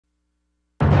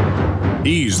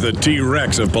He's the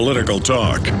T-Rex of political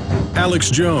talk.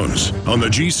 Alex Jones on the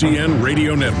GCN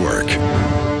Radio Network.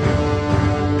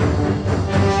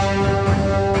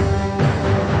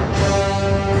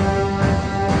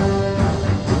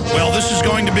 Well, this is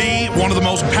going to be one of the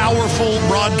most powerful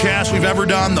broadcasts we've ever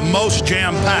done, the most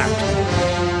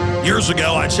jam-packed. Years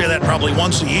ago, I'd say that probably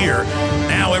once a year.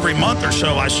 Now, every month or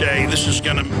so, I say this is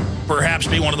going to perhaps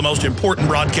be one of the most important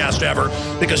broadcasts ever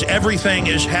because everything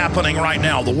is happening right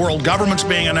now. The world government's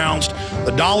being announced,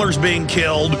 the dollar's being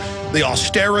killed, the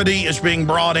austerity is being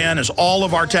brought in as all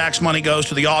of our tax money goes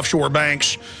to the offshore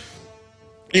banks.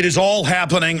 It is all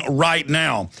happening right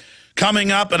now.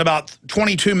 Coming up in about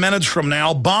 22 minutes from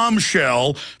now,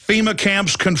 bombshell, FEMA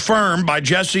camps confirmed by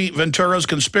Jesse Ventura's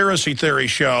Conspiracy Theory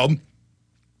show.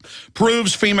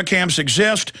 Proves FEMA camps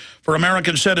exist for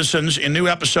American citizens in new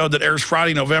episode that airs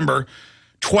Friday, November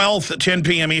 12th at 10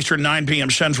 p.m. Eastern, 9 p.m.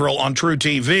 Central on True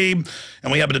TV.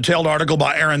 And we have a detailed article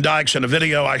by Aaron Dykes and a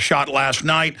video I shot last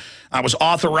night. I was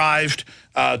authorized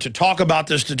to talk about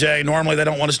this today. Normally, they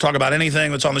don't want us to talk about anything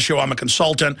that's on the show. I'm a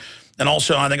consultant. And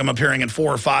also, I think I'm appearing in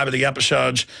 4 or 5 of the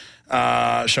episodes.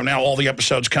 So now all the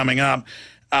episodes coming up.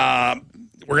 We're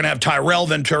going to have Tyrell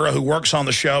Ventura, who works on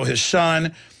the show, his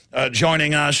son,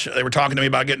 joining us. They were talking to me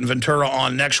about getting Ventura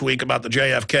on next week about the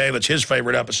JFK. That's his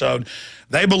favorite episode.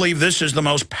 They believe this is the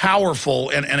most powerful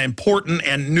and important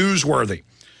and newsworthy.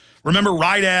 Remember,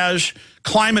 right as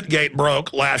ClimateGate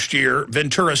broke last year,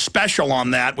 Ventura's special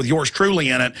on that, with yours truly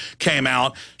in it, came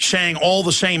out saying all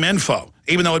the same info,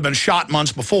 even though it had been shot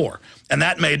months before. And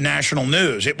that made national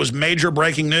news. It was major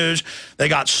breaking news. They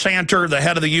got Santer, the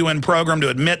head of the UN program, to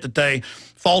admit that they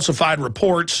falsified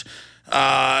reports.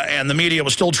 And the media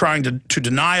was still trying to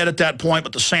deny it at that point,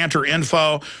 but the Santer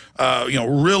info,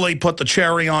 really put the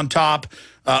cherry on top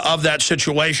of that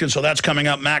situation. So that's coming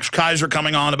up. Max Kaiser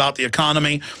coming on about the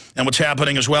economy and what's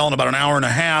happening as well in about an hour and a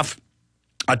half.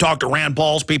 I talked to Rand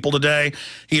Paul's people today.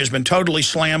 He has been totally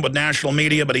slammed with national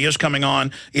media, but he is coming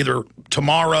on either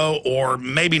tomorrow or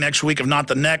maybe next week, if not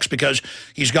the next, because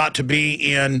he's got to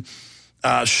be in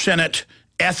Senate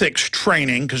ethics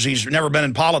training because he's never been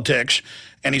in politics.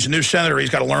 And he's a new senator. He's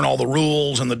got to learn all the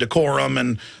rules and the decorum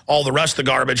and all the rest of the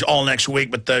garbage all next week.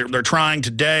 But they're trying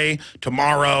today,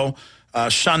 tomorrow,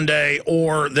 Sunday,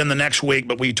 or then the next week.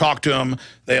 But we talked to him.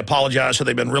 They apologize. So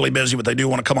they've been really busy, but they do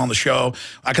want to come on the show.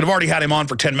 I could have already had him on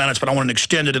for 10 minutes, but I want an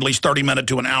extended, at least 30-minute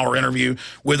to an hour interview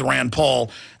with Rand Paul.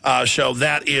 So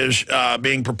that is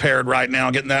being prepared right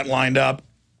now, getting that lined up.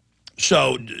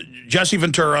 So Jesse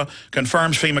Ventura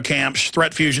confirms FEMA camps,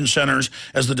 threat fusion centers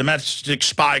as the domestic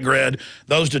spy grid.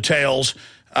 Those details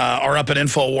are up at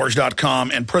Infowars.com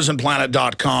and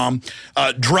PrisonPlanet.com.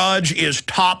 Drudge is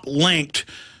top linked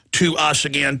to us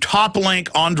again. Top link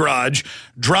on Drudge.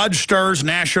 Drudge stirs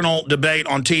national debate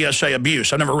on TSA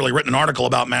abuse. I've never really written an article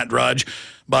about Matt Drudge,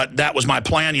 but that was my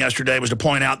plan yesterday, was to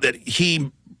point out that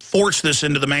he forced this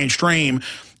into the mainstream,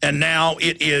 and now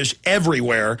it is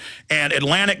everywhere. And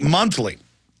Atlantic Monthly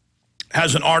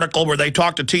has an article where they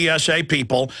talk to TSA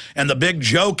people, and the big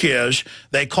joke is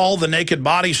they call the naked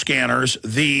body scanners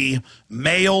the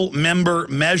male member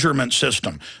measurement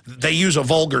system. They use a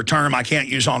vulgar term I can't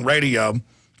use on radio,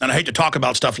 and I hate to talk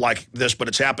about stuff like this, but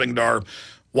it's happening to our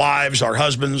wives, our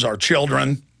husbands, our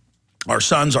children, our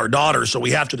sons, our daughters, so we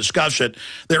have to discuss it.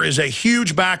 There is a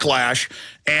huge backlash,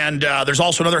 and there's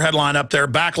also another headline up there.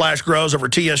 Backlash grows over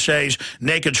TSA's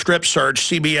naked strip search,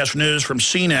 CBS News from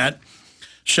CNET.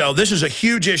 So this is a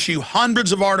huge issue,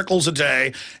 hundreds of articles a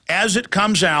day as it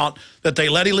comes out that they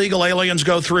let illegal aliens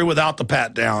go through without the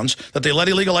pat-downs, that they let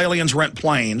illegal aliens rent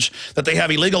planes, that they have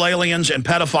illegal aliens and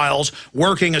pedophiles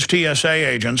working as TSA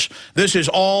agents. This is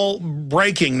all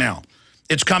breaking now.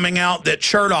 It's coming out that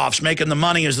Chertoff's making the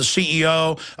money as the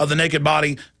CEO of the Naked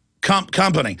Body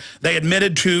company. They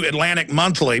admitted to Atlantic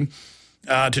Monthly,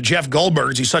 to Jeff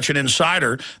Goldberg, he's such an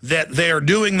insider, that they're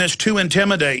doing this to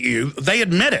intimidate you. They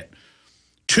admit it.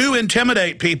 To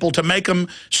intimidate people to make them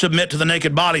submit to the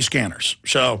naked body scanners.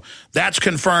 So that's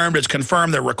confirmed. It's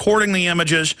confirmed they're recording the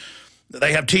images.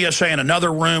 They have TSA in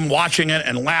another room watching it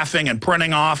and laughing and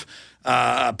printing off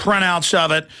printouts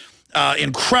of it.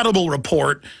 Incredible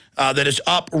report that is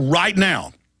up right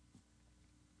now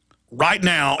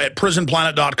at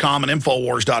PrisonPlanet.com and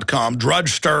Infowars.com.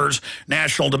 Drudge stirs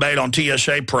national debate on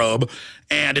TSA probe.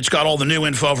 And it's got all the new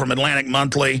info from Atlantic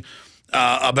Monthly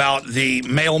about the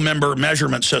male member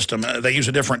measurement system. They use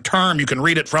a different term. You can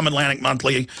read it from Atlantic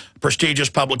Monthly, prestigious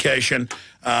publication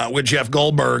with Jeff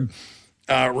Goldberg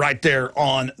right there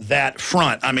on that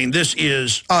front. I mean, this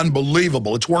is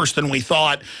unbelievable. It's worse than we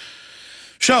thought.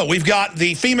 So we've got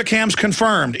the FEMA camps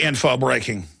confirmed info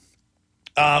breaking.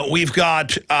 We've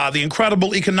got the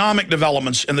incredible economic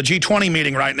developments in the G20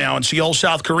 meeting right now in Seoul,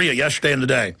 South Korea, yesterday and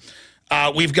today.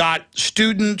 We've got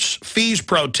students' fees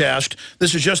protest.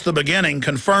 This is just the beginning.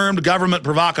 Confirmed government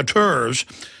provocateurs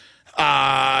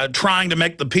trying to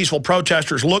make the peaceful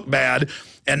protesters look bad.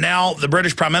 And now the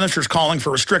British Prime Minister is calling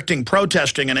for restricting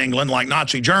protesting in England, like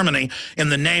Nazi Germany, in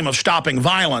the name of stopping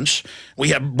violence. We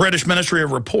have British Ministry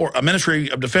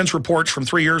of Defense reports from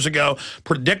 3 years ago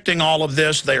predicting all of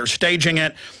this. They are staging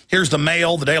it. Here's the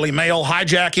Mail, the Daily Mail,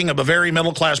 hijacking of a very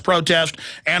middle-class protest.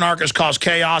 Anarchists cause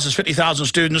chaos as 50,000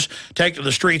 students take to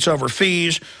the streets over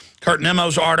fees. Kurt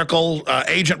Nemo's article,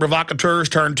 agent provocateurs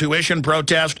turn tuition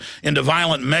protest into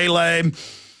violent melee.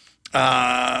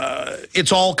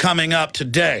 It's all coming up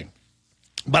today.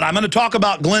 But I'm going to talk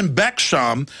about Glenn Beck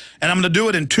some, and I'm going to do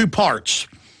it in two parts.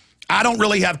 I don't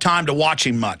really have time to watch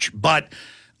him much, but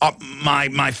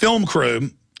my film crew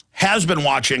has been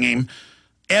watching him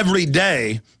every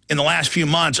day in the last few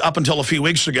months up until a few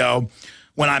weeks ago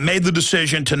when I made the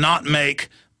decision to not make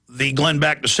the Glenn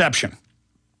Beck deception.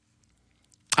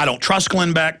 I don't trust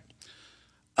Glenn Beck.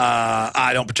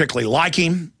 I don't particularly like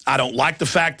him. I don't like the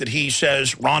fact that he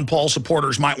says Ron Paul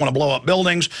supporters might want to blow up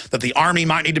buildings, that the Army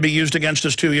might need to be used against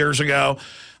us 2 years ago.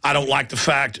 I don't like the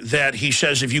fact that he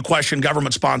says if you question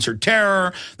government-sponsored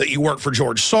terror, that you work for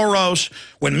George Soros,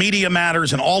 when Media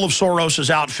Matters and all of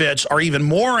Soros's outfits are even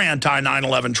more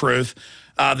anti-9/11 truth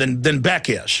than Beck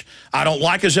is. I don't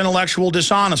like his intellectual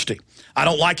dishonesty. I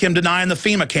don't like him denying the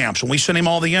FEMA camps when we sent him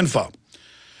all the info.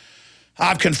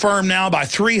 I've confirmed now by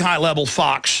 3 high-level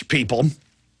Fox people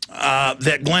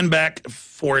that Glenn Beck,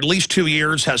 for at least 2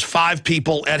 years, has 5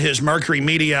 people at his Mercury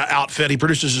Media outfit. He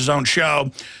produces his own show,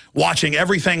 watching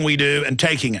everything we do and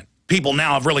taking it. People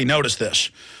now have really noticed this.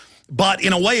 But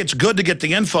in a way, it's good to get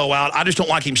the info out. I just don't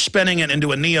like him spinning it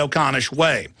into a neoconish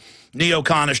way,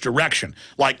 neoconish direction.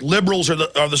 Like liberals are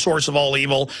the source of all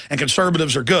evil and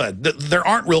conservatives are good. There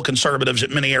aren't real conservatives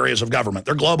in many areas of government.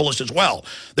 They're globalists as well.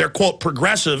 They're, quote,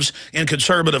 progressives in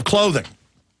conservative clothing.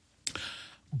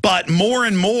 But more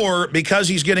and more, because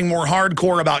he's getting more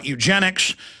hardcore about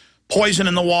eugenics, poison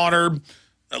in the water,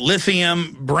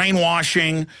 lithium,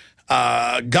 brainwashing,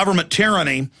 government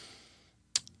tyranny,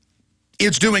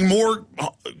 it's doing more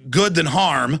good than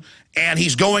harm, and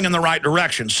he's going in the right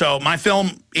direction. So my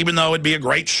film, even though it'd be a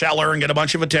great seller and get a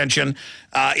bunch of attention,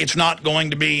 it's not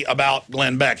going to be about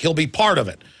Glenn Beck. He'll be part of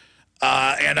it.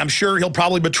 And I'm sure he'll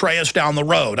probably betray us down the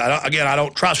road. Again, I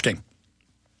don't trust him.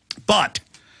 But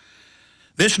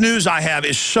this news I have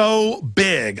is so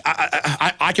big,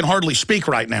 I can hardly speak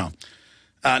right now.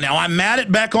 Now, I'm mad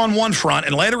at Beck on one front,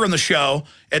 and later in the show,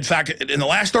 in fact, in the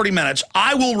last 30 minutes,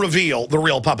 I will reveal the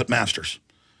real puppet masters.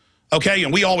 Okay,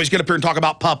 and we always get up here and talk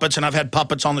about puppets, and I've had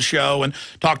puppets on the show and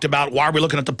talked about why are we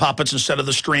looking at the puppets instead of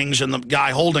the strings and the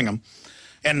guy holding them.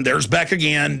 And there's Beck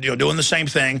again, doing the same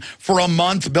thing. For a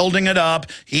month, building it up.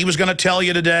 He was going to tell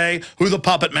you today who the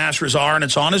puppet masters are, and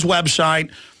it's on his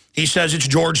website. He says it's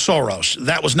George Soros.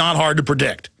 That was not hard to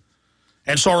predict.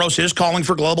 And Soros is calling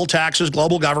for global taxes,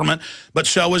 global government, but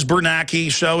so is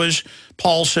Bernanke, so is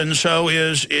Paulson, so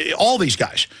is all these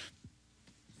guys.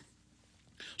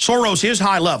 Soros is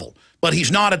high level, but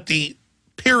he's not at the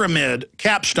pyramid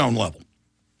capstone level.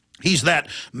 He's that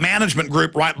management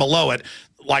group right below it,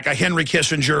 like a Henry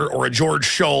Kissinger or a George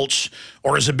Shultz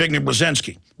or a Zbigniew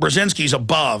Brzezinski. Brzezinski's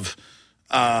above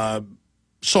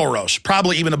Soros,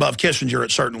 probably even above Kissinger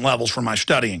at certain levels from my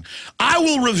studying. I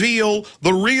will reveal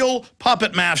the real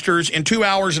puppet masters in 2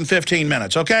 hours and 15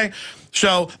 minutes, okay?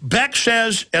 So Beck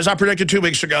says, as I predicted 2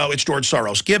 weeks ago, it's George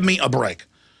Soros. Give me a break,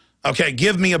 okay?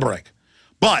 Give me a break.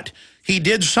 But he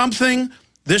did something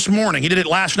this morning. He did it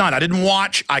last night. I didn't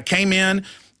watch. I came in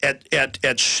at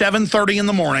 7:30 in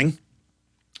the morning.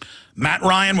 Matt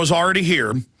Ryan was already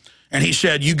here, and he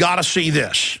said, you got to see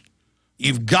this.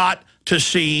 You've got to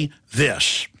see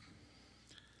this.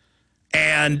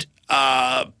 And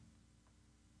I'm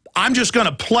just going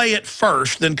to play it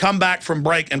first, then come back from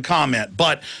break and comment.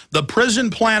 But the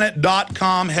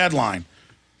prisonplanet.com headline.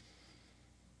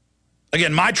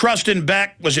 Again, my trust in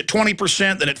Beck was at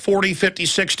 20%, then at 40, 50,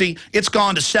 60. It's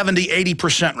gone to 70,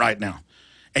 80% right now.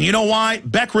 And you know why?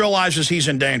 Beck realizes he's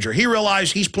in danger. He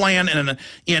realizes he's playing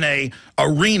in a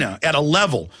arena at a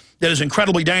level that is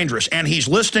incredibly dangerous. And he's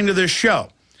listening to this show.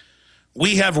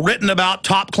 We have written about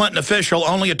top Clinton official,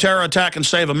 only a terror attack can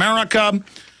save America.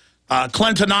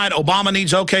 Clintonite, Obama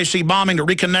needs OKC bombing to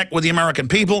reconnect with the American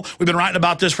people. We've been writing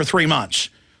about this for 3 months.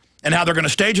 And how they're going to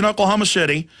stage in Oklahoma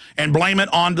City and blame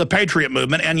it on the Patriot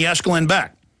movement and, yes, Glenn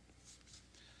Beck.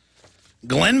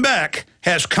 Glenn Beck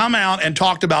has come out and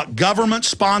talked about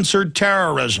government-sponsored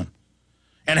terrorism.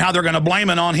 and how they're going to blame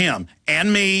it on him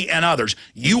and me and others.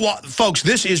 Folks,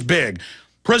 this is big.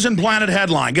 Prison Planet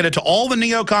headline. Get it to all the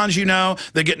neocons you know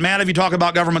that get mad if you talk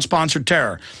about government-sponsored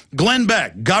terror. Glenn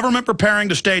Beck, government preparing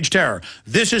to stage terror.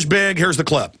 This is big. Here's the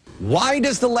clip. Why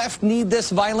does the left need this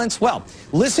violence? Well,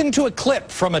 listen to a clip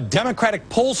from a Democratic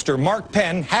pollster, Mark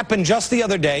Penn, happened just the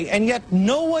other day, and yet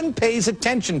no one pays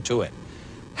attention to it.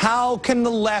 How can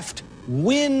the left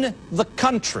win the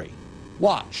country?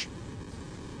 Watch.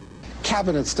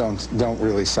 Cabinets don't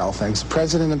really sell things. The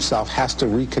president himself has to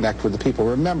reconnect with the people.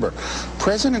 Remember,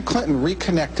 President Clinton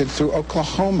reconnected through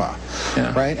Oklahoma,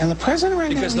 right? And the president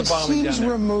right now seems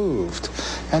removed.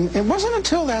 And it wasn't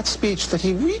until that speech that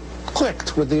he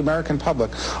re-clicked with the American public.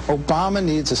 Obama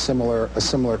needs a similar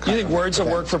kind. You think words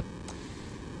will work for?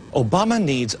 Obama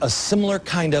needs a similar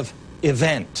kind of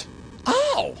event.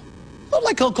 Oh,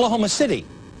 like Oklahoma City.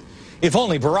 If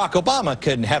only Barack Obama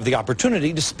could have the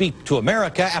opportunity to speak to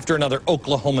America after another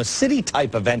Oklahoma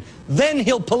City-type event, then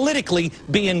he'll politically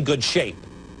be in good shape.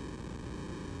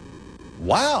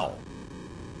 Wow.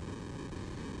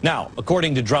 Now,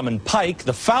 according to Drummond Pike,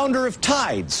 the founder of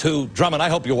Tides, who, Drummond, I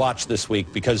hope you watch this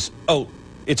week because,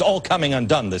 it's all coming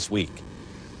undone this week.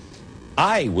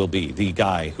 I will be the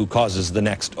guy who causes the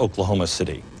next Oklahoma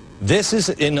City. This is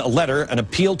in a letter, an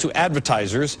appeal to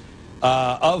advertisers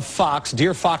of Fox,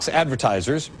 dear Fox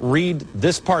advertisers, read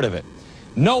this part of it.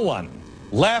 No one,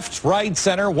 left, right,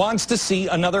 center, wants to see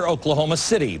another Oklahoma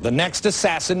City. The next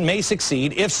assassin may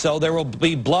succeed. If so, there will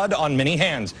be blood on many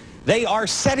hands. They are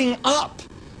setting up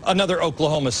another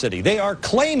Oklahoma City. They are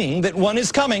claiming that one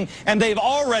is coming, and they've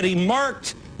already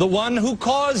marked the one who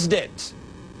caused it.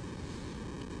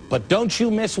 But don't you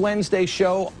miss Wednesday's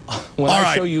show when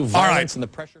I show you violence and the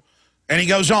pressure? And he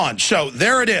goes on. So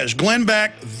there it is. Glenn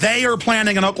Beck, they are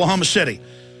planning in Oklahoma City.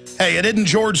 Hey, it isn't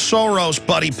George Soros,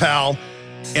 buddy pal,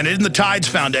 and it isn't the Tides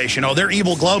Foundation. Oh, they're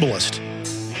evil globalists.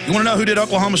 You want to know who did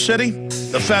Oklahoma City?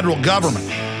 The federal government.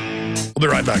 We'll be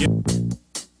right back.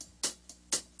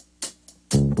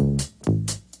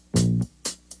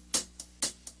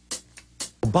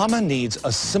 Obama needs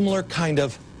a similar kind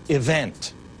of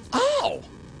event. Oh,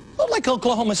 like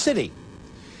Oklahoma City.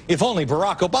 If only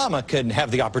Barack Obama could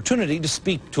have the opportunity to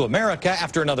speak to America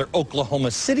after another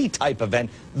Oklahoma City-type event,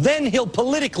 then he'll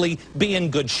politically be in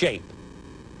good shape.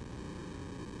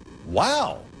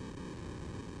 Wow.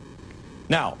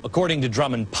 Now, according to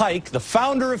Drummond Pike, the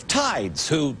founder of Tides,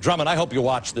 who, Drummond, I hope you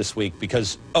watch this week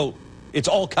because, it's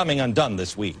all coming undone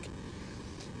this week.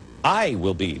 I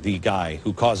will be the guy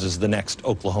who causes the next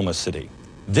Oklahoma City.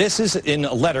 This is in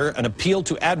a letter, an appeal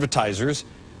to advertisers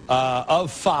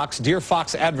of Fox, dear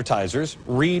Fox advertisers,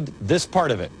 read this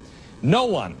part of it. No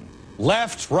one,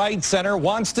 left, right, center,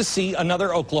 wants to see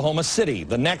another Oklahoma City.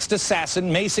 The next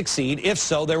assassin may succeed. If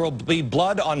so, there will be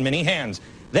blood on many hands.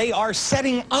 They are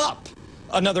setting up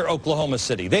another Oklahoma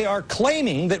City. They are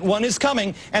claiming that one is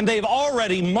coming, and they've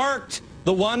already marked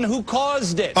the one who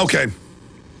caused it. Okay.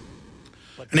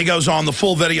 And he goes on, the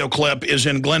full video clip is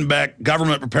in Glenn Beck,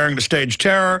 government preparing to stage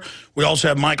terror. We also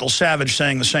have Michael Savage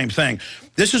saying the same thing.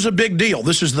 This is a big deal.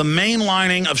 This is the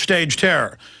mainlining of stage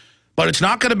terror. But it's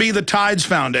not going to be the Tides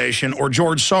Foundation or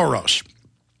George Soros.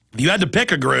 You had to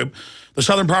pick a group, the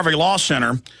Southern Poverty Law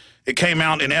Center. It came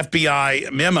out in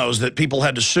FBI memos that people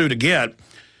had to sue to get.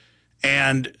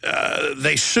 And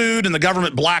they sued, and the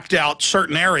government blacked out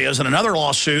certain areas. In another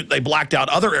lawsuit, they blacked out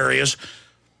other areas.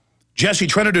 Jesse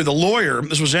Trinidad, the lawyer,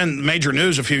 this was in major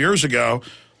news a few years ago,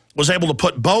 was able to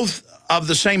put both of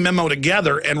the same memo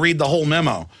together and read the whole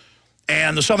memo.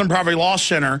 And the Southern Poverty Law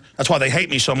Center, that's why they hate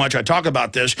me so much, I talk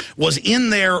about this, was in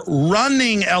there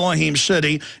running Elohim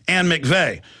City and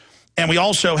McVeigh. And we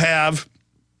also have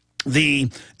the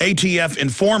ATF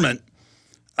informant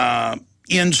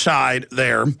inside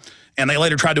there, and they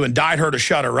later tried to indict her to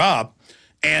shut her up,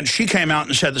 and she came out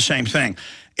and said the same thing.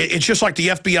 It's just like the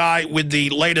FBI with the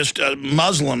latest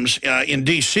Muslims in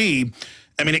D.C.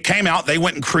 I mean, it came out, they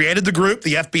went and created the group.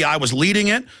 The FBI was leading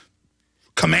it,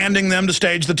 commanding them to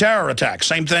stage the terror attack.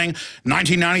 Same thing,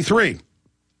 1993.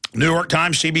 New York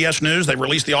Times, CBS News, they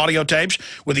released the audio tapes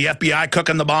with the FBI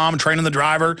cooking the bomb, training the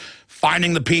driver,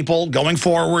 finding the people, going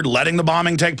forward, letting the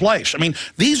bombing take place. I mean,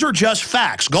 these are just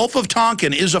facts. Gulf of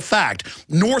Tonkin is a fact.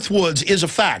 Northwoods is a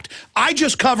fact. I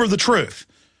just cover the truth.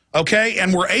 Okay,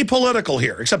 and we're apolitical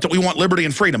here, except that we want liberty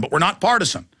and freedom, but we're not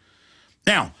partisan.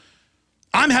 Now,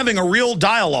 I'm having a real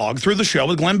dialogue through the show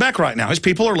with Glenn Beck right now. His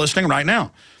people are listening right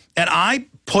now. And I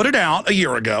put it out a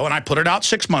year ago, and I put it out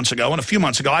 6 months ago, and a few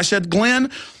months ago, I said, Glenn,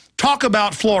 talk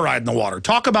about fluoride in the water.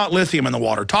 Talk about lithium in the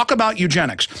water. Talk about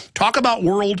eugenics. Talk about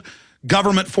world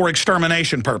government for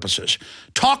extermination purposes.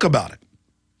 Talk about it.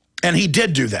 And he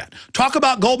did do that. Talk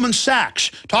about Goldman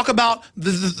Sachs. Talk about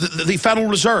the Federal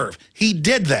Reserve. He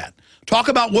did that. Talk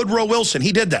about Woodrow Wilson.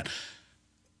 He did that.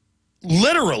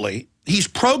 Literally, he's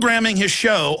programming his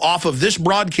show off of this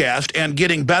broadcast and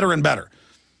getting better and better.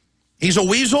 He's a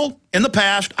weasel in the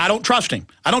past. I don't trust him.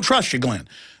 I don't trust you, Glenn.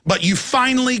 But you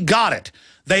finally got it.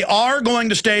 They are going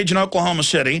to stage in Oklahoma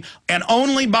City, and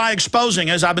only by exposing,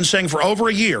 as I've been saying for over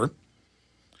a year,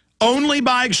 only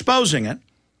by exposing it,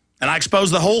 and I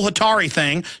exposed the whole Hatari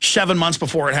thing 7 months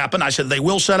before it happened. I said they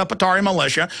will set up Hatari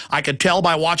militia. I could tell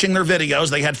by watching their videos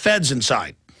they had feds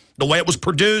inside. The way it was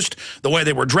produced, the way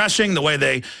they were dressing, the way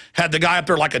they had the guy up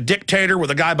there like a dictator with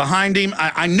a guy behind him.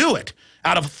 I knew it.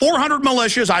 Out of 400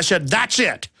 militias, I said, that's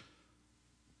it.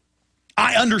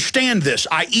 I understand this.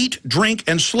 I eat, drink,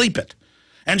 and sleep it.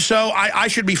 And so I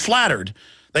should be flattered.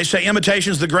 They say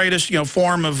imitation is the greatest,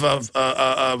 form of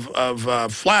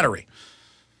flattery.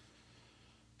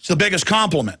 It's the biggest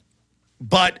compliment.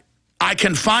 But I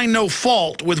can find no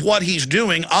fault with what he's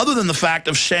doing other than the fact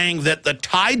of saying that the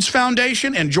Tides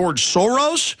Foundation and George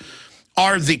Soros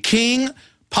are the king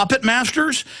puppet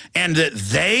masters and that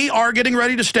they are getting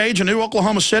ready to stage a new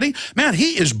Oklahoma City. Man,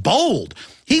 he is bold.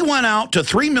 He went out to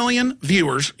 3 million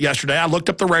viewers yesterday. I looked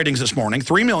up the ratings this morning.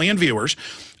 3 million viewers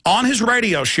on his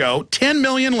radio show, 10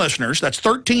 million listeners. That's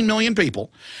 13 million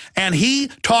people. And he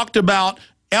talked about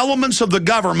elements of the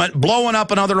government blowing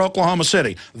up another Oklahoma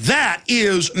City. That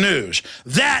is news.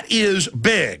 That is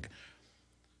big.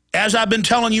 As I've been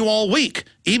telling you all week,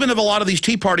 even if a lot of these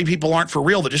Tea Party people aren't for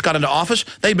real that just got into office,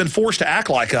 they've been forced to act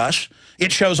like us.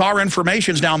 It shows our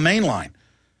information's now mainline.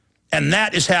 And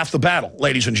that is half the battle,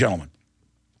 ladies and gentlemen.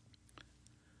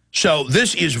 So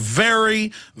this is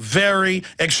very, very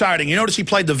exciting. You notice he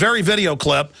played the very video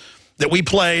clip that we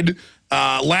played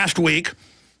last week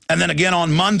and then again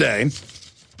on Monday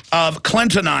of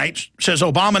Clintonite says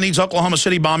Obama needs Oklahoma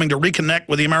City bombing to reconnect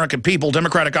with the American people.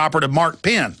 Democratic operative Mark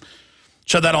Penn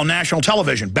said that on national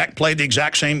television. Beck played the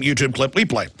exact same YouTube clip we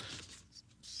played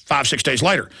 5-6 days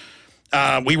later.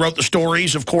 We wrote the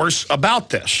stories, of course, about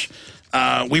this.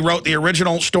 We wrote the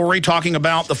original story talking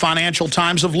about the Financial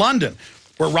Times of London,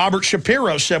 where Robert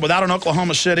Shapiro said without an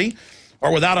Oklahoma City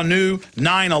or without a new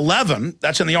 9/11,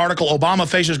 that's in the article, Obama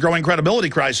faces growing credibility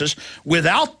crisis.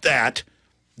 Without that,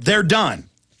 they're done.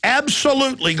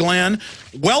 Absolutely, Glenn.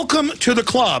 Welcome to the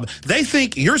club. They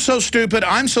think you're so stupid,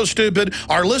 I'm so stupid,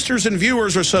 our listeners and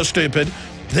viewers are so stupid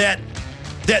that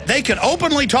they can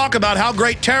openly talk about how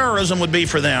great terrorism would be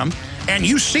for them, and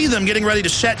you see them getting ready to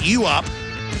set you up,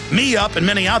 me up, and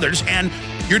many others, and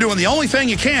you're doing the only thing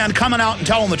you can, coming out and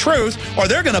telling the truth, or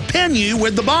they're going to pin you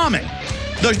with the bombing,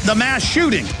 the mass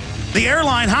shooting, the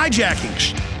airline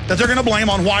hijackings that they're going to blame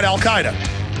on white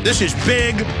Al-Qaeda. This is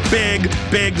big, big,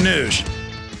 big news.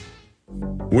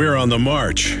 We're on the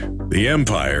march. The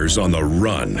empire's on the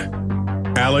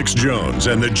run. Alex Jones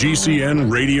and the GCN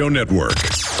Radio Network.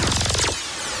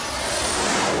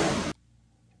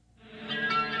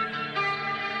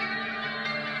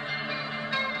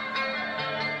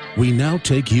 We now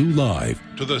take you live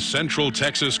to the Central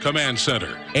Texas Command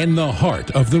Center in the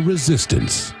heart of the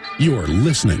resistance. You're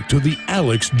listening to The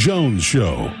Alex Jones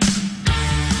Show.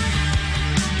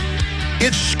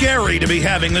 It's scary to be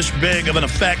having this big of an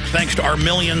effect thanks to our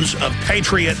millions of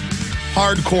patriot,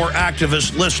 hardcore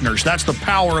activist listeners. That's the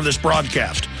power of this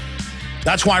broadcast.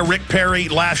 That's why Rick Perry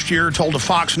last year told a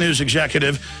Fox News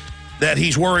executive that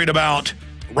he's worried about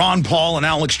Ron Paul and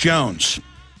Alex Jones.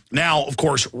 Now, of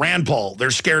course, Rand Paul, they're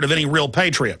scared of any real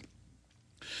patriot.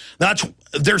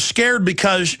 They're scared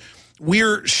because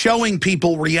we're showing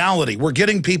people reality. We're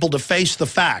getting people to face the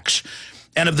facts.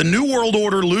 And if the New World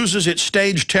Order loses its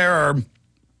stage terror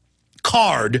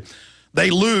card, they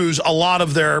lose a lot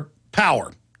of their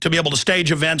power to be able to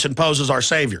stage events and pose as our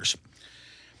saviors.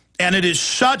 And it is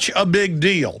such a big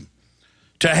deal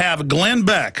to have Glenn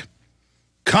Beck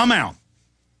come out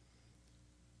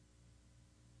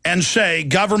and say,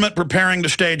 government preparing to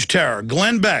stage terror.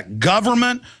 Glenn Beck,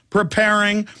 government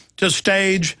preparing to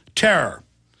stage terror.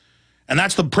 And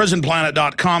that's the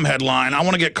prisonplanet.com headline. I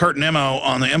want to get Kurt Nimmo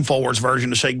on the InfoWars version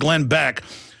to say Glenn Beck,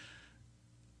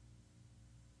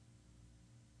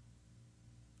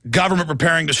 government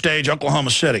preparing to stage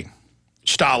Oklahoma City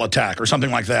style attack or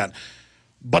something like that.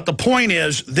 But the point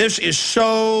is, this is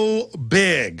so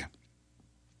big.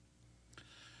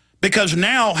 Because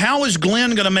now, how is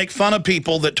Glenn going to make fun of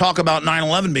people that talk about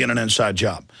 9/11 being an inside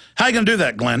job? How are you going to do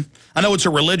that, Glenn? I know it's a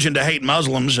religion to hate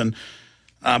Muslims, and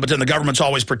but then the government's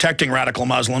always protecting radical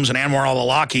Muslims, and Anwar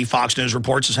al-Awlaki, Fox News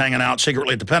reports, is hanging out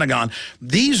secretly at the Pentagon.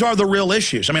 These are the real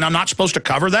issues. I mean, I'm not supposed to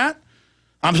cover that?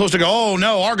 I'm supposed to go, oh,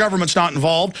 no, our government's not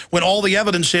involved, when all the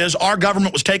evidence is our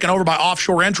government was taken over by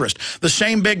offshore interest. The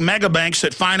same big mega banks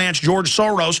that finance George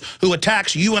Soros, who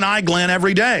attacks you and I, Glenn,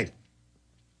 every day.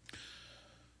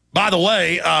 By the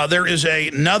way, there is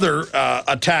another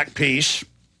attack piece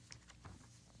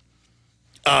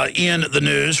in the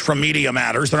news from Media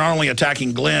Matters. They're not only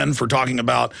attacking Glenn for talking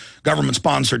about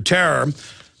government-sponsored terror,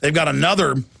 they've got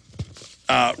another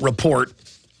report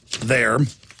there.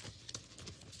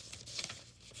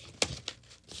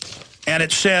 And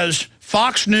it says,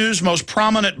 Fox News' most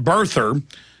prominent birther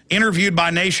interviewed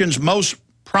by nation's most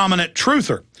prominent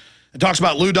truther. It talks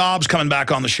about Lou Dobbs coming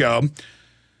back on the show.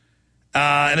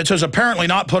 And it says, apparently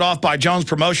not put off by Jones'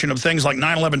 promotion of things like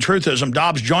 9/11 truthism,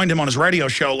 Dobbs joined him on his radio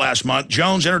show last month.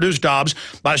 Jones introduced Dobbs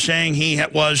by saying he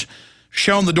was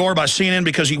shown the door by CNN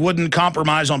because he wouldn't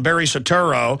compromise on Barry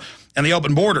Soetoro and the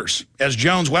open borders. As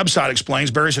Jones' website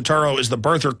explains, Barry Soetoro is the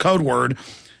birther code word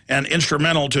and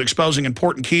instrumental to exposing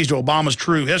important keys to Obama's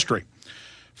true history.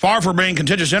 Far from being a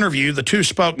contentious interview, the two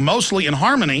spoke mostly in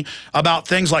harmony about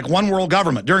things like one world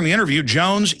government. During the interview,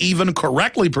 Jones even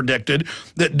correctly predicted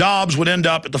that Dobbs would end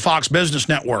up at the Fox Business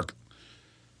Network.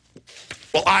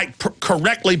 Well, I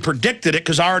correctly predicted it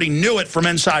because I already knew it from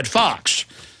inside Fox.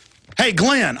 Hey,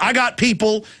 Glenn, I got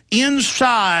people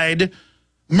inside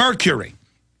Mercury.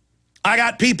 I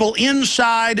got people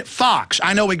inside Fox.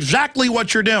 I know exactly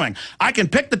what you're doing. I can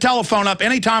pick the telephone up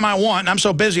anytime I want, and I'm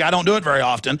so busy I don't do it very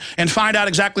often, and find out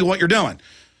exactly what you're doing.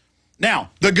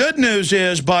 Now, the good news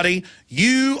is, buddy,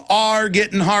 you are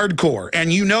getting hardcore,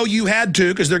 and you know you had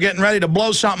to because they're getting ready to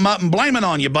blow something up and blame it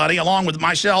on you, buddy, along with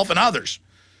myself and others.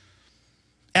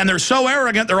 And they're so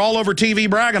arrogant, they're all over TV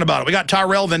bragging about it. We got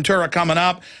Tyrell Ventura coming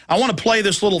up. I want to play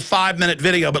this little 5-minute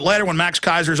video, but later when Max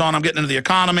Kaiser's on, I'm getting into the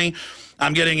economy.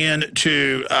 I'm getting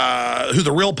into who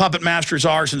the real puppet masters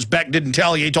are, since Beck didn't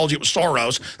tell you. He told you it was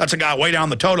Soros. That's a guy way down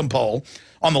the totem pole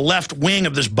on the left wing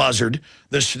of this buzzard,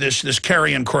 this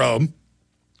carrion crow,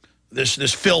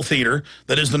 this filth eater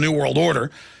that is the New World Order.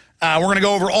 We're going to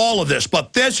go over all of this,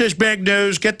 but this is big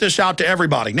news. Get this out to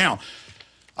everybody. Now,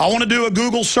 I want to do a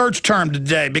Google search term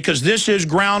today because this is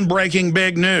groundbreaking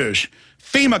big news.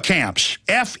 FEMA camps,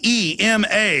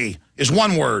 F-E-M-A is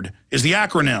one word, is the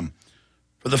acronym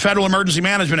for the Federal Emergency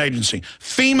Management Agency.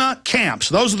 FEMA camps.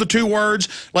 Those are the two words.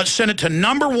 Let's send it to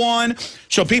 #1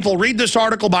 so people read this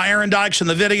article by Aaron Dykes in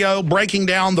the video breaking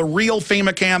down the real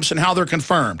FEMA camps and how they're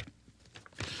confirmed.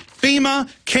 FEMA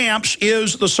camps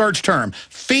is the search term.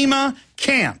 FEMA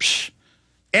camps.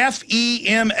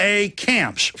 F-E-M-A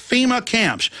camps. FEMA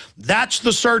camps. That's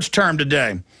the search term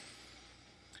today.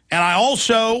 And I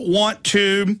also want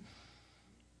to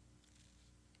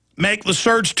make the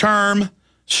search term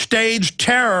Stage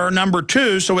terror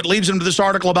 #2, so it leads into this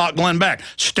article about Glenn Beck.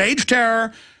 Stage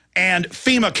terror and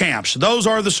FEMA camps. Those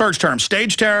are the search terms.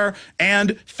 Stage terror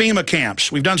and FEMA camps.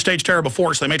 We've done stage terror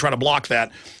before, so they may try to block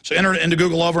that. So enter it into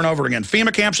Google over and over again.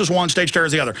 FEMA camps is one, stage terror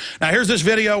is the other. Now here's this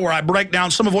video where I break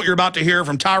down some of what you're about to hear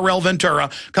from Tyrell Ventura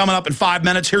coming up in 5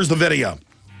 minutes. Here's the video.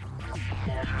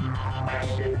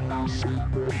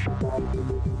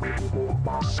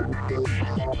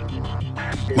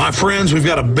 My friends, we've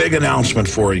got a big announcement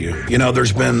for you. You know,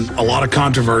 there's been a lot of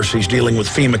controversies dealing with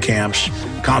FEMA camps,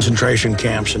 concentration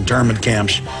camps, internment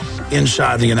camps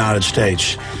inside the United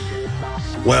States.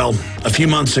 Well, a few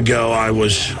months ago, I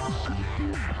was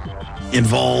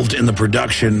involved in the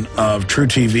production of True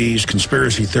TV's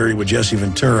Conspiracy Theory with Jesse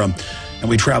Ventura, and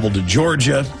we traveled to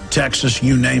Georgia, Texas,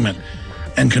 you name it,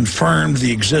 and confirmed the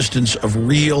existence of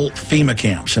real FEMA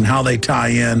camps and how they tie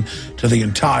in to the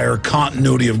entire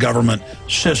continuity of government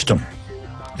system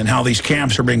and how these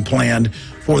camps are being planned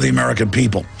for the American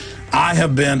people. I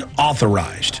have been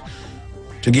authorized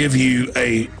to give you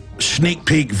a sneak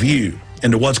peek view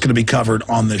into what's going to be covered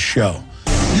on this show.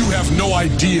 You have no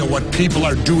idea what people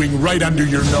are doing right under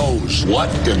your nose. What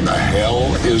in the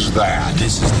hell is that?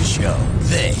 This is the show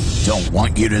they don't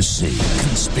want you to see.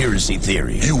 Conspiracy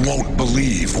Theory. You won't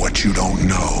believe what you don't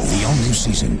know. The all-new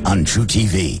season on True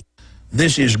TV.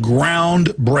 This is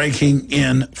groundbreaking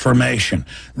information.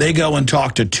 They go and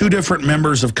talk to 2 different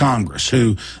members of Congress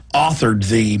who authored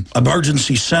the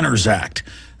Emergency Centers Act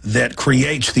that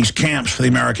creates these camps for the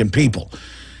American people.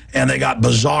 And they got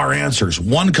bizarre answers.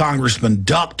 One congressman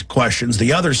ducked questions.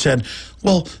 The other said,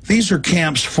 well, these are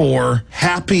camps for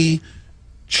happy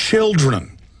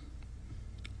children.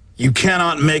 You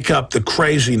cannot make up the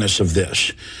craziness of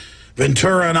this.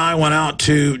 Ventura and I went out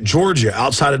to Georgia,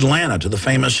 outside Atlanta, to the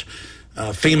famous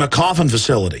FEMA coffin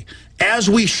facility. As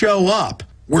we show up,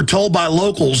 we're told by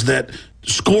locals that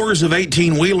scores of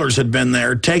 18-wheelers had been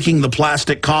there taking the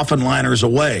plastic coffin liners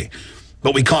away,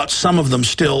 but we caught some of them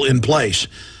still in place.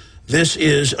 This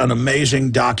is an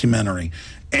amazing documentary.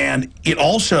 And it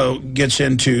also gets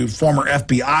into former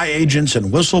FBI agents and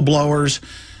whistleblowers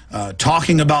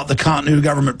talking about the continuity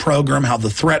government program, how the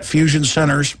threat fusion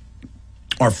centers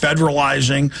are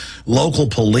federalizing local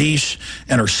police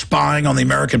and are spying on the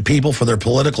American people for their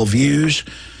political views.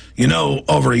 You know,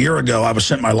 over a year ago, I was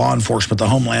sent by law enforcement the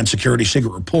Homeland Security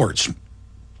secret reports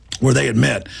where they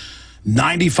admit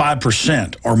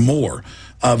 95% or more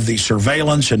of the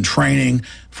surveillance and training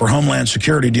for Homeland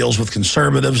Security deals with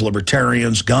conservatives,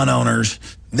 libertarians, gun owners.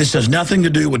 This has nothing to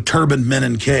do with turbaned men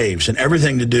in caves and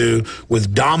everything to do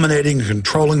with dominating and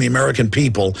controlling the American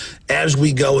people as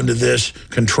we go into this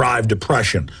contrived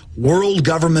depression. World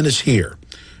government is here,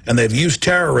 and they've used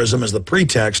terrorism as the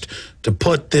pretext to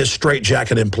put this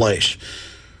straitjacket in place.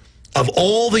 Of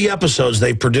all the episodes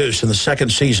they've produced in the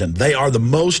second season, they are the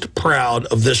most proud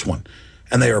of this one.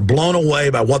 And they are blown away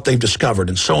by what they've discovered,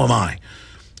 and so am I.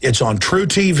 It's on True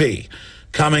TV,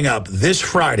 coming up this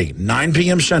Friday, 9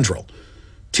 p.m. Central,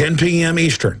 10 p.m.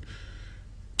 Eastern.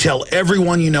 Tell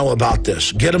everyone you know about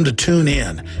this. Get them to tune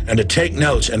in and to take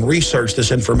notes and research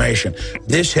this information.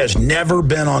 This has never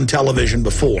been on television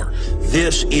before.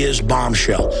 This is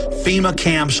bombshell. FEMA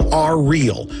camps are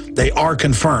real. They are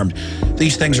confirmed.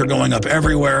 These things are going up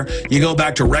everywhere. You go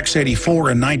back to Rex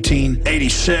 84 in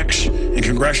 1986 in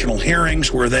congressional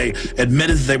hearings where they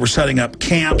admitted that they were setting up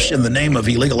camps in the name of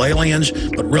illegal aliens,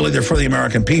 but really they're for the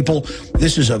American people.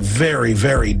 This is a very,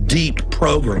 very deep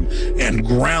program and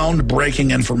groundbreaking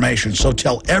information. So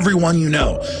tell everyone you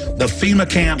know, the FEMA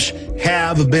camps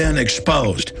have been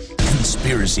exposed.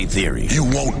 Conspiracy theory. You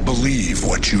won't believe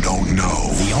what you don't know.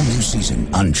 The all-new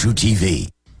season on True TV.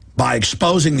 By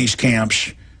exposing these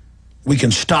camps, we can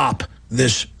stop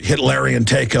this Hitlerian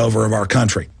takeover of our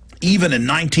country. Even in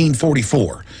 1944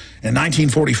 and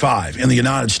 1945 in the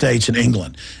United States and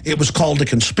England, it was called a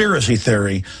conspiracy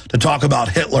theory to talk about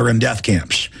Hitler and death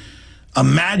camps.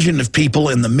 Imagine if people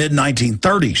in the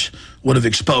mid-1930s would have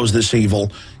exposed this evil.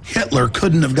 Hitler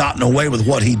couldn't have gotten away with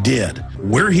what he did.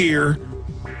 We're here,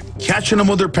 catching them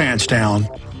with their pants down.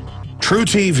 True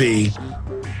TV,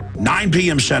 9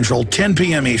 p.m. Central, 10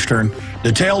 p.m. Eastern.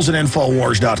 Details at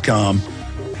Infowars.com.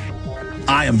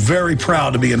 I am very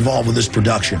proud to be involved with this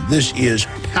production. This is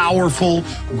powerful,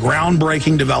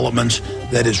 groundbreaking developments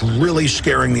that is really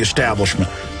scaring the establishment.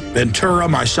 Ventura,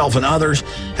 myself, and others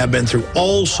have been through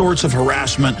all sorts of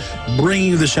harassment,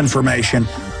 bringing you this information.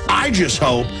 I just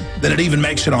hope that it even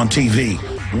makes it on TV.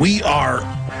 We are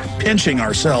pinching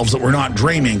ourselves that we're not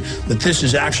dreaming that this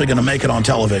is actually going to make it on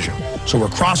television. So we're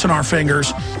crossing our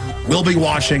fingers. We'll be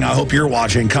watching. I hope you're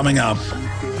watching. Coming up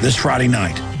this Friday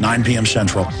night, 9 p.m.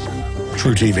 Central,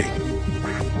 True TV.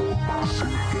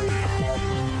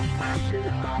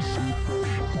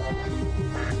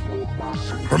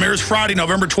 Premieres Friday,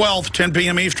 November 12th, 10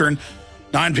 p.m. Eastern,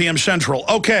 9 p.m. Central.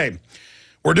 Okay,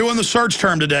 we're doing the search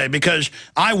term today because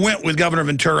I went with Governor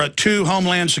Ventura to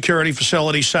Homeland Security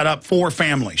facilities set up for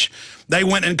families. They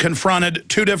went and confronted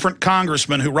two different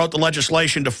congressmen who wrote the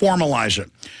legislation to formalize it.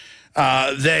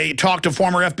 They talked to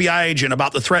former FBI agent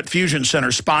about the threat fusion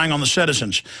center spying on the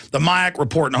citizens, the MIAC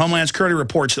report and Homeland Security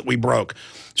reports that we broke,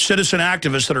 citizen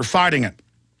activists that are fighting it.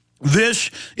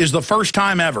 This is the first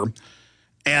time ever.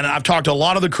 And I've talked to a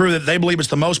lot of the crew that they believe it's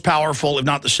the most powerful, if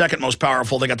not the second most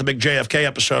powerful. They got the big JFK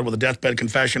episode with a deathbed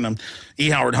confession and E.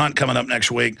 Howard Hunt coming up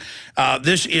next week.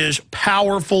 This is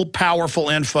powerful, powerful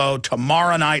info.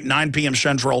 Tomorrow night, 9 p.m.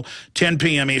 Central, 10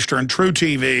 p.m. Eastern, True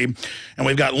TV. And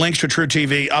we've got links to True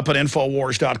TV up at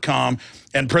Infowars.com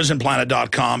and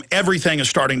PrisonPlanet.com. Everything is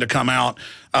starting to come out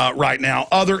right now.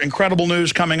 Other incredible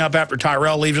news coming up after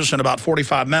Tyrell leaves us in about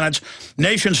 45 minutes.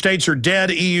 Nation states are dead,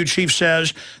 EU chief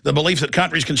says. The belief that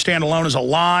countries can stand alone is a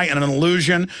lie and an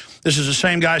illusion. This is the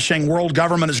same guy saying world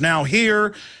government is now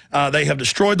here. They have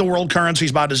destroyed the world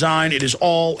currencies by design. It is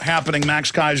all happening.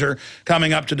 Max Kaiser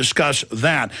coming up to discuss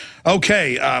that.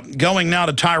 Okay, going now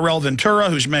to Tyrell Ventura,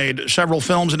 who's made several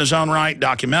films in his own right,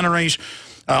 documentaries.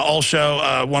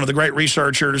 Also, one of the great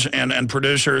researchers and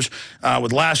producers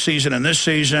with last season and this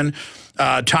season.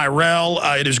 Tyrell,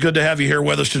 it is good to have you here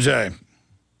with us today.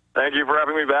 Thank you for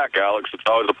having me back, Alex. It's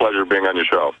always a pleasure being on your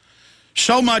show.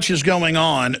 So much is going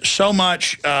on. So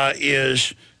much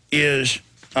is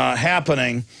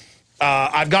happening.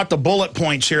 I've got the bullet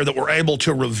points here that we're able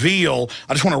to reveal.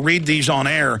 I just want to read these on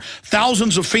air.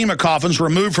 Thousands of FEMA coffins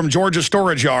removed from Georgia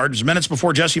storage yards minutes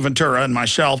before Jesse Ventura and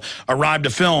myself arrived to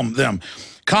film them.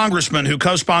 congressman who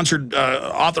co-sponsored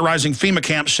authorizing FEMA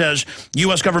camps says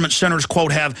U.S. government centers,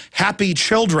 quote, have happy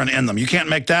children in them. You can't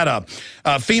make that up.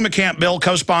 FEMA camp bill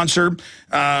co-sponsored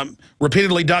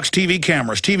repeatedly ducks TV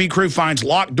cameras. TV crew finds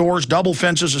locked doors, double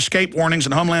fences, escape warnings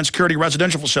in Homeland Security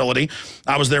residential facility.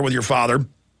 I was there with your father.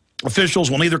 Officials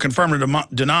will neither confirm or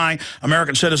deny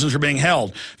American citizens are being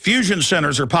held. Fusion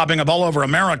centers are popping up all over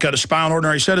America to spy on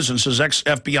ordinary citizens, says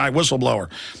ex-FBI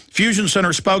whistleblower. Fusion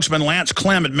Center spokesman Lance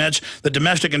Clem admits that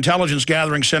domestic intelligence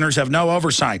gathering centers have no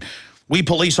oversight. We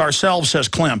police ourselves, says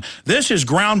Clem. This is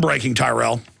groundbreaking,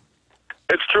 Tyrell.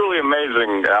 It's truly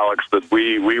amazing, Alex, that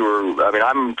we were, I mean,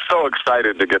 I'm so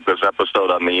excited to get this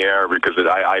episode on the air because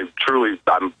I truly,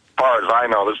 as far as I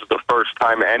know, this is the first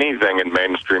time anything in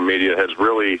mainstream media has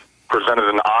really presented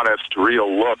an honest, real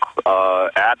look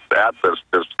at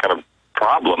this kind of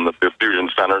problem that the fusion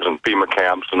centers and FEMA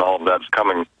camps and all of that's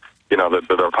coming, you know,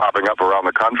 that are popping up around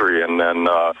the country. And then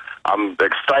I'm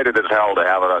excited as hell to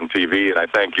have it on TV, and I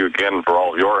thank you again for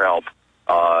all of your help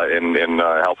in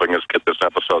helping us get this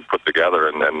episode put together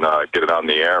and get it on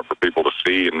the air for people to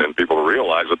see and people to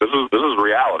realize that this is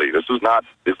reality. This is not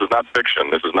fiction.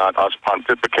 This is not us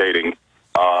pontificating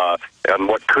and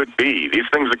what could be. These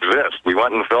things exist. We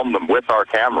went and filmed them with our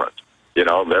cameras. You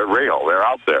know, they're real. They're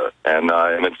out there, and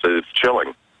it's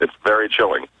chilling. It's very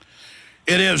chilling.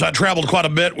 It is. I traveled quite a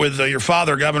bit with your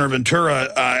father, Governor Ventura,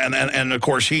 and of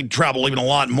course he traveled even a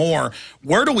lot more.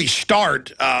 Where do we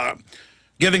start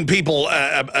giving people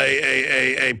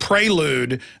a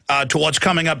prelude to what's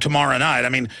coming up tomorrow night? I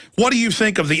mean, what do you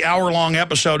think of the hour-long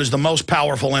episode as the most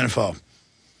powerful info?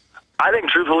 I think,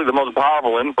 truthfully, the most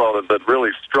powerful info that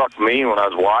really struck me when I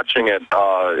was watching it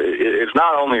is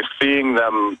not only seeing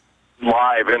them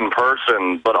live in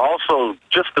person, but also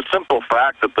just the simple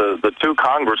fact that the two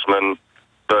congressmen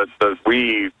that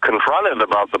we confronted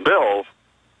about the bill,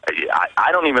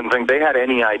 I don't even think they had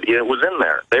any idea it was in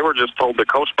there. They were just told to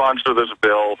co-sponsor this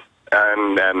bill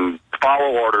and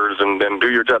follow orders and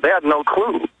do your job. They had no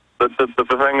clue that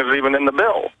the thing is even in the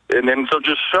bill. And so it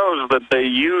just shows that they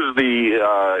use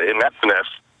the ineptness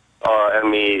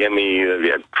and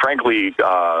the frankly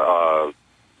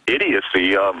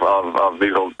idiocy of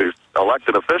these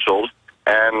elected officials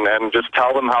and just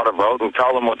tell them how to vote and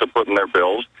tell them what to put in their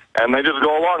bills, and they just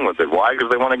go along with it. Why? Because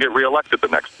they want to get reelected the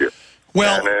next year.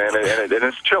 Well, and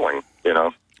it's chilling, you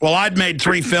know. Well, I'd made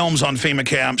 3 films on FEMA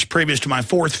camps previous to my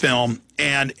 4th film,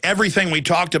 and everything we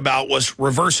talked about was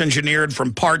reverse engineered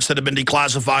from parts that have been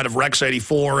declassified of Rex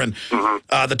 84 and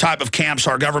the type of camps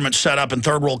our government set up in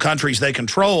third world countries they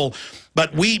control.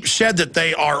 But we said that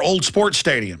they are old sports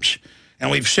stadiums. And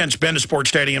we've since been to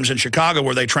sports stadiums in Chicago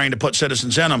where they train to put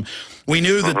citizens in them. We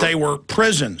knew that they were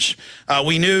prisons.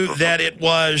 We knew that it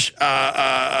was,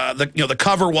 the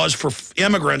cover was for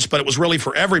immigrants, but it was really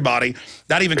for everybody.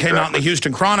 That even came out in the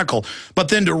Houston Chronicle. But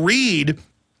then to read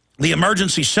the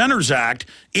Emergency Centers Act,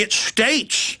 it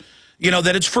states, you know,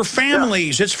 that it's for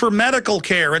families, it's for medical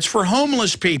care, it's for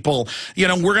homeless people. You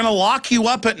know, we're going to lock you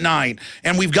up at night,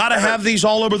 and we've got to have these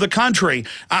all over the country.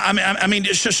 I mean,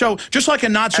 so just like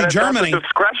in Nazi Germany, the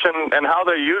discretion and how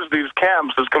they use these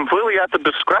camps is completely at the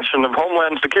discretion of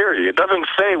Homeland Security. It doesn't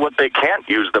say what they can't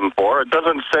use them for. It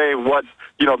doesn't say what,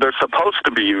 you know, they're supposed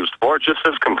to be used for. It just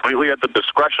says completely at the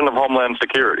discretion of Homeland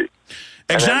Security.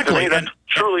 Exactly. And to me, that's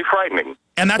truly frightening.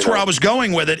 And that's where I was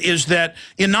going with it, is that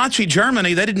in Nazi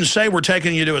Germany, they didn't say we're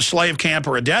taking you to a slave camp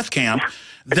or a death camp.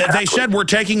 They said we're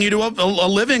taking you to a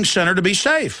living center to be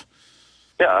safe.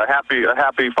 Yeah, a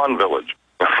happy fun village.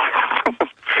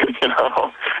 you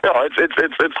know,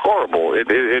 it's horrible.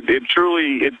 It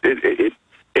truly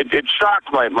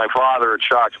shocked my father. It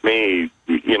shocked me.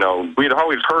 You know, we'd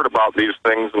always heard about these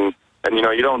things, and you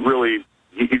know, you don't really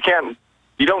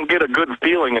you don't get a good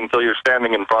feeling until you're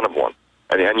standing in front of one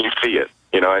and you see it.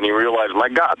 You know, and you realize, my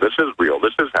God, this is real.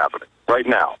 This is happening right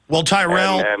now. Well,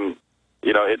 Tyrell, and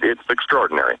you know, it's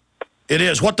extraordinary. It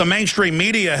is. What the mainstream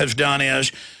media has done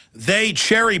is they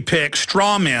cherry pick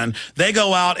straw men. They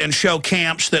go out and show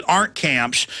camps that aren't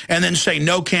camps and then say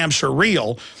no camps are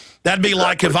real. That'd be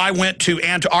like if I went to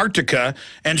Antarctica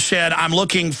and said, I'm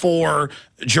looking for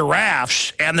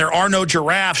giraffes, and there are no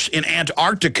giraffes in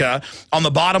Antarctica on the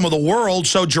bottom of the world,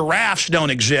 so giraffes don't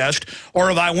exist.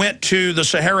 Or if I went to the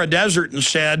Sahara Desert and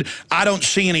said, I don't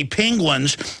see any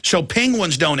penguins, so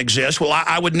penguins don't exist. Well,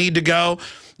 I would need to go,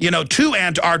 you know, to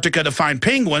Antarctica to find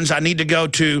penguins. I need to go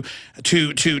to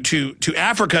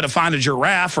Africa to find a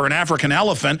giraffe or an African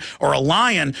elephant or a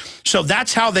lion. So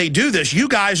that's how they do this. You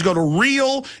guys go to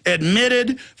real,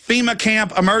 admitted FEMA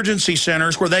camp emergency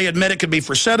centers where they admit it could be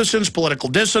for citizens, political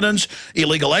dissidents,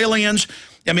 illegal aliens.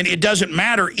 I mean, it doesn't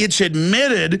matter. It's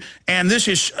admitted, and this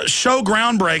is so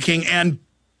groundbreaking. And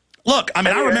Look, I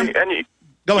mean, I remember...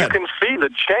 Go ahead. You can see the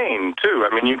chain, too.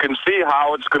 I mean, you can see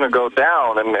how it's going to go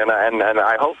down, and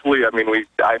I hopefully,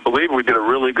 I believe we did a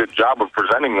really good job of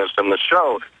presenting this in the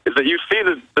show, is that you see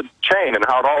the chain and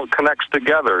how it all connects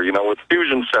together, with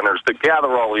fusion centers to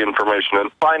gather all the information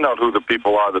and find out who the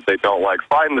people are that they don't like,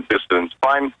 find the dissidents,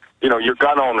 find, your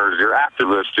gun owners, your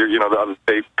activists,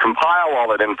 they compile all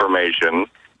that information,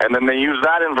 and then they use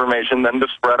that information then to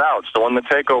spread out. So when the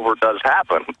takeover does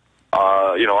happen,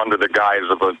 under the guise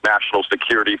of a national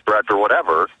security threat or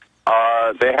whatever,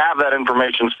 they have that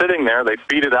information sitting there. They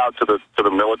feed it out to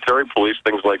the military, police,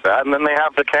 things like that, and then they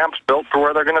have the camps built for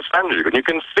where they're going to send you. And you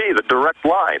can see the direct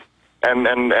line. And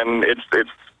it's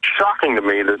shocking to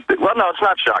me that, well, no, it's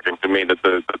not shocking to me that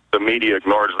the media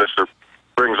ignores this or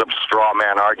brings up straw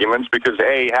man arguments, because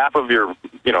half of your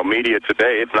media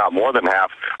today, if not more than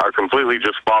half, are completely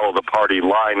just follow the party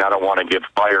line. I don't want to get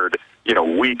fired.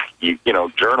 Weak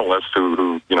journalists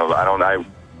who I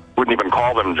wouldn't even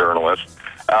call them journalists.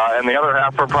 And the other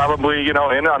half are probably, in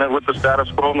on it with the status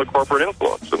quo and the corporate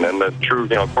influence, and then the true,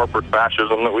 corporate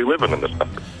fascism that we live in this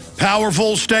country.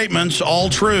 Powerful statements, all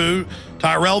true.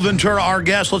 Tyrell Ventura, our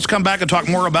guest. Let's come back and talk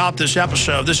more about this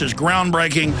episode. This is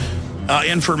groundbreaking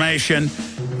information.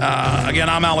 Again,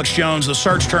 I'm Alex Jones. The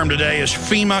search term today is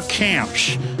FEMA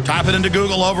camps. Type it into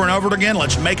Google over and over again.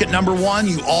 Let's make it #1.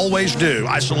 You always do.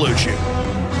 I salute you.